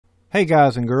Hey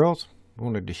guys and girls, I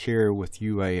wanted to share with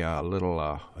you a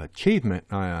little achievement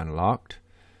I unlocked.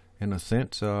 In a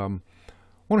sense, I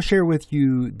want to share with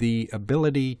you the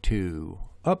ability to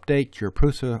update your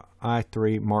Prusa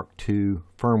i3 Mark II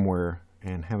firmware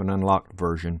and have an unlocked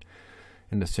version,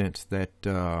 in the sense that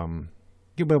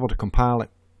you'll be able to compile it,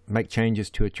 make changes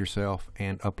to it yourself,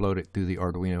 and upload it through the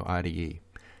Arduino IDE.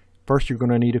 First, you're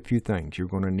going to need a few things. You're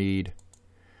going to need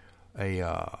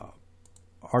a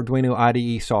Arduino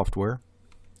IDE software.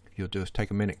 You'll just take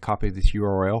a minute, copy this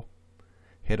URL,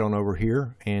 head on over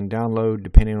here and download,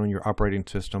 depending on your operating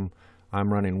system.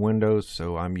 I'm running Windows,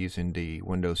 so I'm using the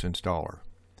Windows installer.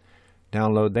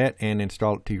 Download that and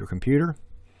install it to your computer.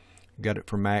 Got it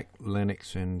for Mac,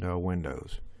 Linux, and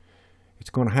Windows. It's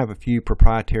going to have a few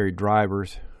proprietary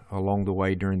drivers along the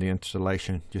way during the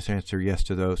installation. Just answer yes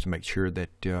to those to make sure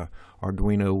that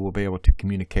Arduino will be able to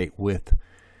communicate with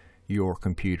your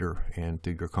computer and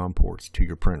through your COM ports to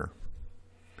your printer.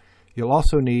 You'll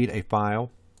also need a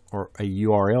file or a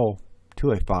URL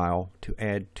to a file to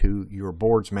add to your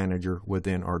boards manager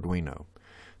within Arduino.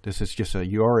 This is just a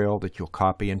URL that you'll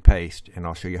copy and paste, and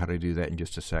I'll show you how to do that in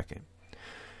just a second.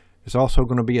 There's also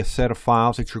going to be a set of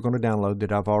files that you're going to download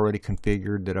that I've already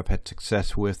configured, that I've had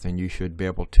success with, and you should be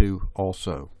able to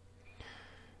also.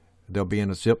 They'll be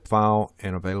in a zip file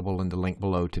and available in the link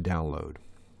below to download,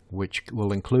 which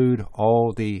will include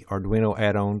all the Arduino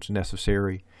add-ons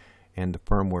necessary and the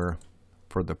firmware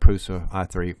for the Prusa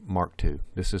i3 Mark II.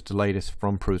 This is the latest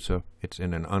from Prusa. It's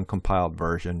in an uncompiled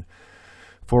version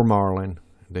for Marlin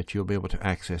that you'll be able to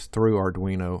access through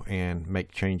Arduino and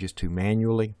make changes to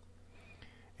manually,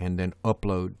 and then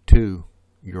upload to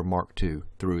your Mark II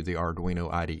through the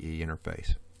Arduino IDE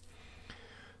interface.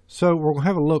 So we're going to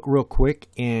have a look real quick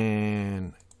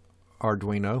in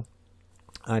Arduino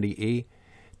IDE.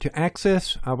 To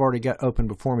access, I've already got open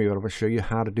before me, but I'm going to show you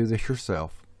how to do this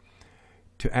yourself.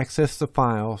 To access the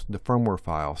files, the firmware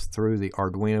files, through the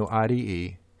Arduino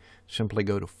IDE, simply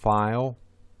go to File,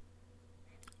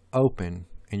 Open,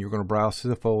 and you're going to browse to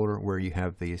the folder where you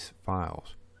have these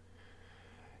files.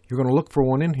 You're going to look for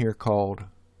one in here called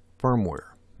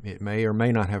Firmware. It may or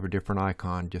may not have a different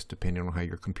icon, just depending on how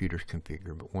your computer's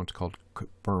configured, but one's called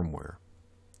Firmware.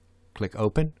 Click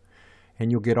Open, and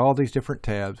you'll get all these different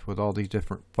tabs with all these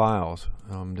different files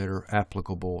that are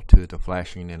applicable to the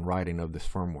flashing and writing of this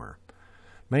firmware.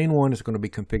 Main one is going to be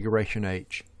Configuration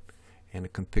H and the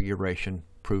Configuration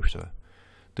Prusa.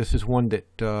 This is one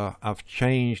that I've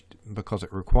changed because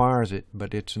it requires it,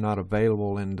 but it's not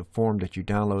available in the form that you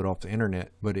download off the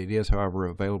internet. But it is, however,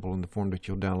 available in the form that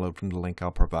you'll download from the link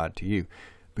I'll provide to you.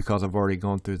 Because I've already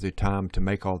gone through the time to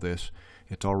make all this,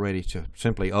 it's all ready to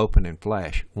simply open and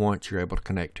flash once you're able to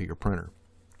connect to your printer.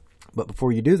 But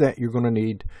before you do that,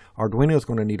 Arduino is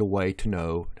going to need a way to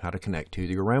know how to connect to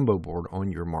your Rambo board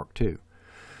on your Mark II.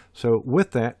 So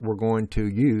with that, we're going to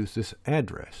use this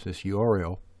address, this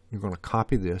URL. You're going to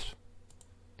copy this,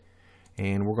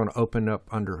 and we're going to open up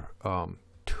under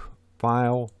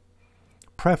File,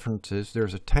 Preferences.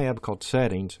 There's a tab called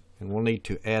Settings, and we'll need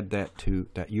to add that to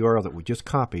that URL that we just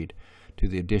copied to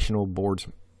the additional boards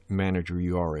manager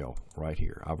URL right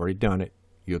here. I've already done it.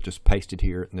 You'll just paste it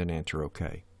here and then answer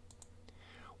OK.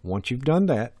 Once you've done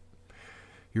that,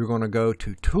 you're going to go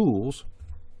to Tools,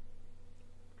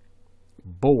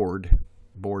 Board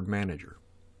Manager.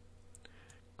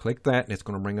 Click that, and it's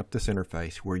going to bring up this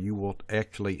interface where you will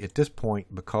actually, at this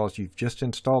point, because you've just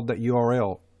installed that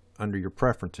URL under your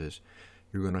preferences,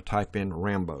 you're going to type in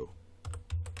Rambo,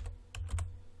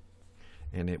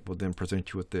 and it will then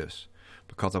present you with this.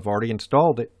 Because I've already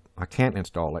installed it, I can't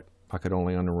install it. I can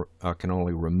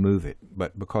only remove it.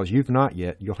 But because you've not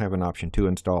yet, you'll have an option to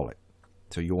install it.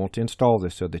 So you want to install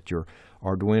this so that your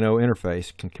Arduino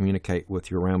interface can communicate with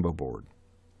your Rambo board.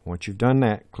 Once you've done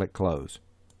that, click Close.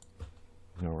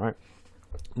 All right.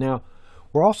 Now,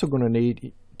 we're also going to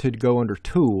need to go under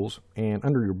Tools, and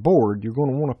under your board, you're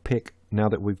going to want to pick, now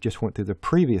that we've just went through the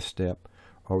previous step,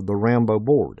 of the Rambo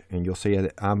board. And you'll see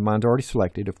that mine's already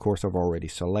selected. Of course, I've already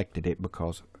selected it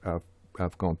because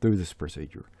I've gone through this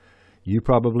procedure. You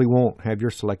probably won't have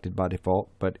yours selected by default,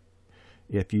 but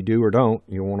if you do or don't,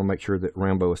 you'll want to make sure that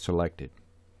Rambo is selected.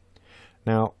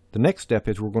 Now, the next step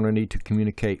is we're going to need to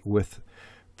communicate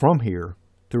from here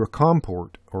through a COM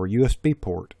port or a USB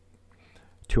port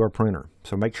to our printer.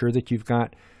 So make sure that you've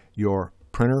got your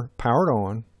printer powered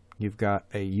on, you've got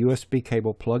a USB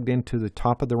cable plugged into the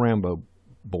top of the Rambo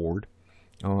board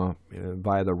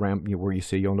via the where you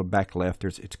see on the back left,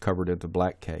 it's covered in the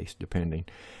black case, depending.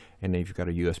 And then you've got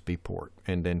a USB port,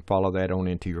 and then follow that on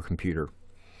into your computer.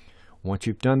 Once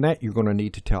you've done that, you're going to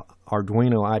need to tell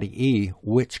Arduino IDE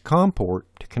which COM port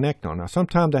to connect on. Now,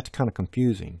 sometimes that's kind of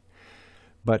confusing.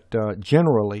 But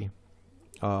generally,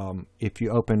 if you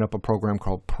open up a program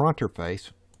called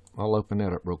Pronterface, I'll open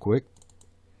that up real quick.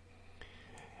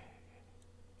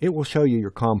 It will show you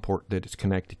your COM port that it's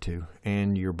connected to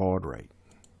and your baud rate.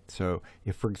 So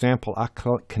if, for example, I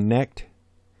connect,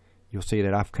 you'll see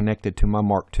that I've connected to my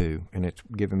Mark II, and it's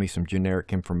giving me some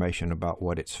generic information about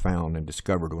what it's found and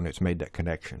discovered when it's made that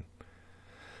connection.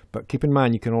 But keep in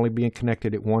mind, you can only be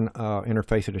connected at one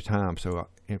interface at a time. So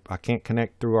if I can't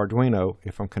connect through Arduino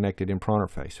if I'm connected in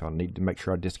Pronterface. So I need to make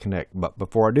sure I disconnect. But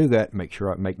before I do that, make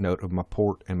sure I make note of my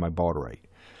port and my baud rate.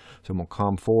 So I'm on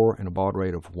COM4 and a baud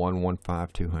rate of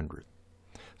 115200.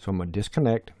 So I'm going to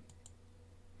disconnect.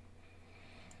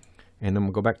 And then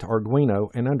I'm going to go back to Arduino.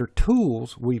 And under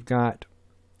Tools, we've got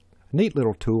a neat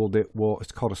little tool that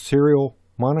it's called a serial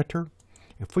monitor.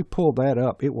 If we pull that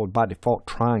up, it will by default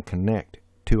try and connect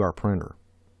to our printer.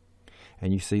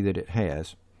 And you see that it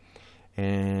has.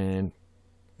 And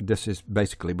this is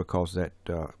basically because that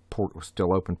port was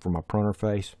still open for my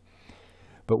Pronterface.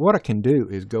 But what I can do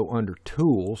is go under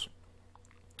Tools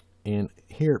and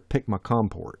here pick my COM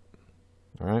port.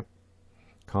 Alright,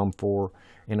 COM4.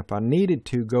 And if I needed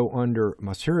to go under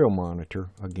my serial monitor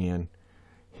again,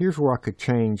 here's where I could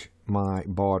change my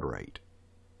baud rate.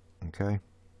 Okay,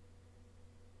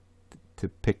 to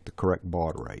pick the correct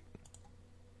baud rate.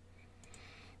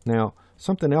 Now,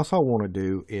 something else I want to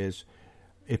do is,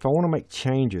 if I want to make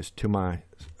changes to my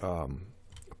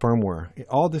firmware,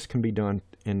 all this can be done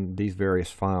in these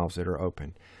various files that are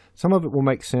open. Some of it will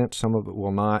make sense, some of it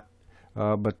will not,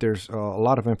 but there's a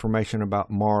lot of information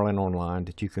about Marlin online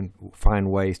that you can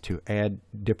find ways to add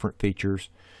different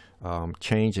features,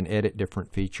 change and edit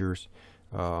different features,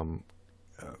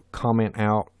 comment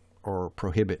out or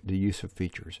prohibit the use of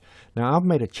features. Now I've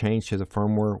made a change to the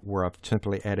firmware where I've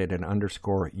simply added an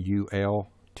underscore UL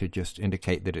to just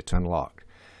indicate that it's unlocked.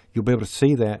 You'll be able to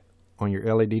see that on your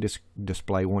LED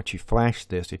display once you flash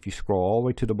this. If you scroll all the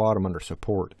way to the bottom under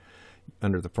support,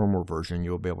 under the firmware version,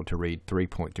 you'll be able to read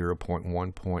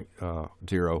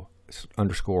 3.0.1.0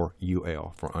 underscore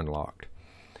UL for unlocked.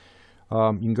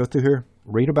 You can go through here,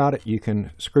 read about it. You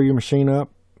can screw your machine up,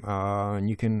 and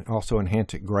you can also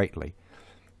enhance it greatly.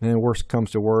 And then worst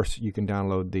comes to worst, you can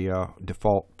download the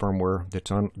default firmware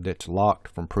that's locked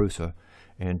from Prusa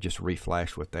and just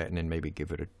reflash with that, and then maybe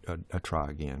give it a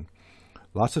try again.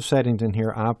 Lots of settings in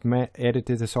here. I've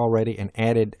edited this already and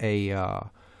added a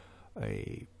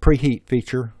preheat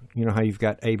feature. You know how you've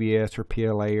got ABS or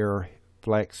PLA or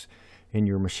Flex in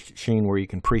your machine where you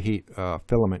can preheat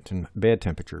filaments and bed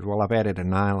temperatures. Well, I've added a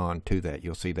nylon to that.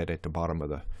 You'll see that at the bottom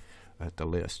of the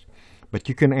list. But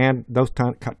you can add those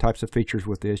types of features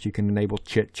with this. You can enable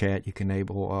chit chat. You can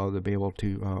enable to be able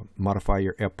to modify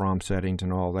your EPROM settings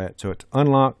and all that. So it's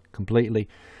unlocked completely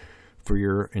for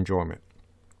your enjoyment.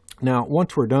 Now,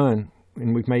 once we're done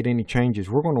and we've made any changes,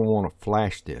 we're going to want to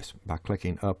flash this by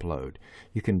clicking Upload.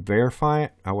 You can verify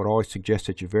it. I would always suggest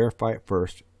that you verify it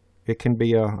first. It can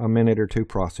be a minute or two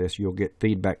process. You'll get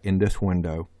feedback in this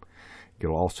window.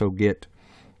 You'll also get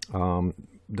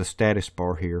the status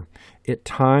bar here. At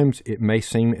times it may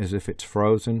seem as if it's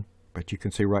frozen, but you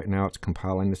can see right now it's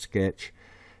compiling the sketch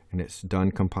and it's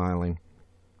done compiling.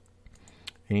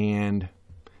 And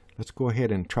let's go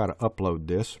ahead and try to upload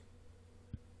this.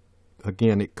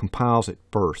 Again, it compiles it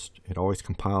first. It always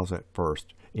compiles that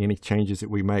first. Any changes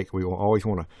that we make, we will always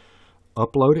want to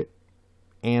upload it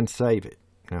and save it.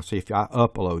 Now see, if I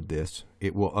upload this,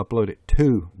 it will upload it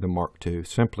to the Mark II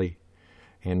simply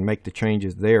and make the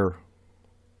changes there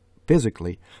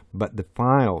physically, but the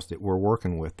files that we're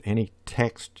working with, any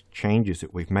text changes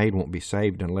that we've made won't be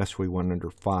saved unless we went under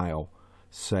File,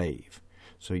 Save.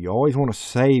 So you always want to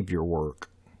save your work.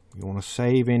 You want to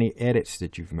save any edits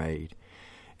that you've made,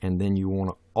 and then you want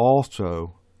to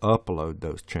also upload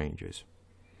those changes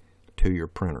to your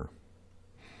printer.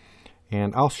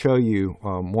 And I'll show you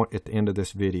at the end of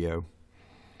this video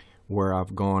where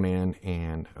I've gone in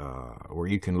and where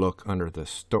you can look under the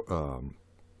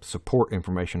support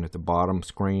information at the bottom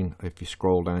screen if you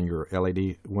scroll down your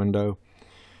LED window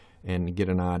and get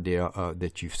an idea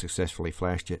that you've successfully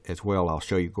flashed it as well. I'll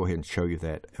show you, go ahead and show you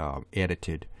that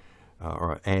edited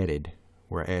or added,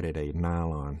 where I added a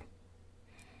nylon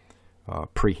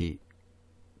preheat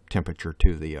temperature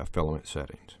to the filament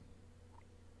settings.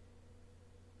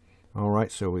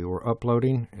 Alright, so we were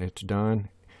uploading, it's done,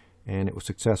 and it was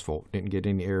successful. Didn't get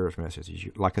any error messages.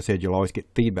 Like I said, you'll always get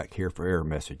feedback here for error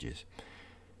messages.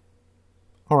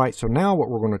 Alright, so now what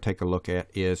we're going to take a look at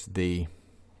is the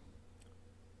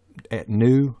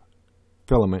new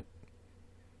filament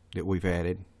that we've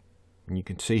added. And you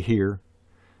can see here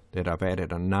that I've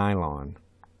added a nylon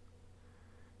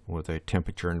with a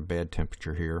temperature and bed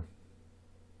temperature here.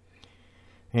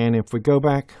 And if we go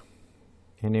back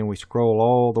and then we scroll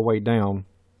all the way down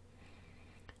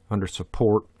under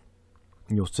support,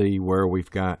 you'll see where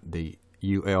we've got the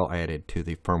UL added to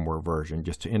the firmware version,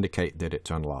 just to indicate that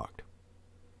it's unlocked.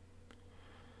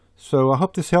 So I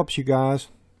hope this helps you guys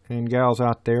and gals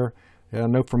out there. I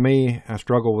know for me, I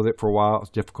struggled with it for a while. It's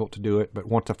difficult to do it, but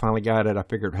once I finally got it, I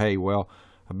figured, hey, well,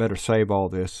 I better save all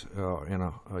this in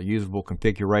a usable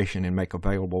configuration and make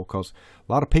available, because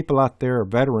a lot of people out there are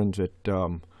veterans at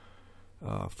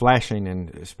flashing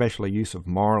and especially use of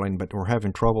Marlin, but we're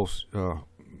having troubles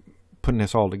putting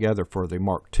this all together for the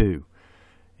Mark II.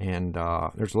 And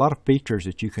there's a lot of features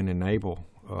that you can enable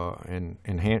and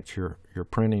enhance your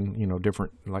printing, you know,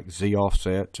 different like Z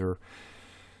offsets, or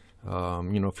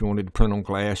you know, if you wanted to print on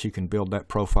glass, you can build that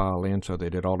profile in so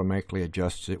that it automatically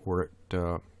adjusts it where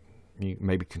it you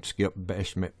maybe can skip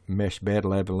mesh bed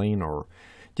leveling, or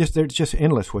there's just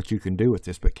endless what you can do with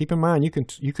this. But keep in mind,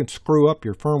 you can screw up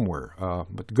your firmware.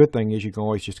 But the good thing is you can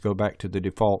always just go back to the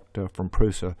default from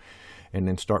Prusa and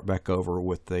then start back over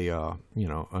with the you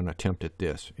know, an attempt at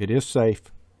this. It is safe.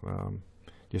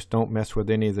 Just don't mess with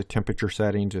any of the temperature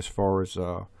settings as far as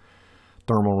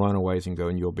thermal runaways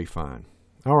and you'll be fine.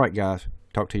 All right, guys.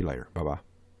 Talk to you later. Bye-bye.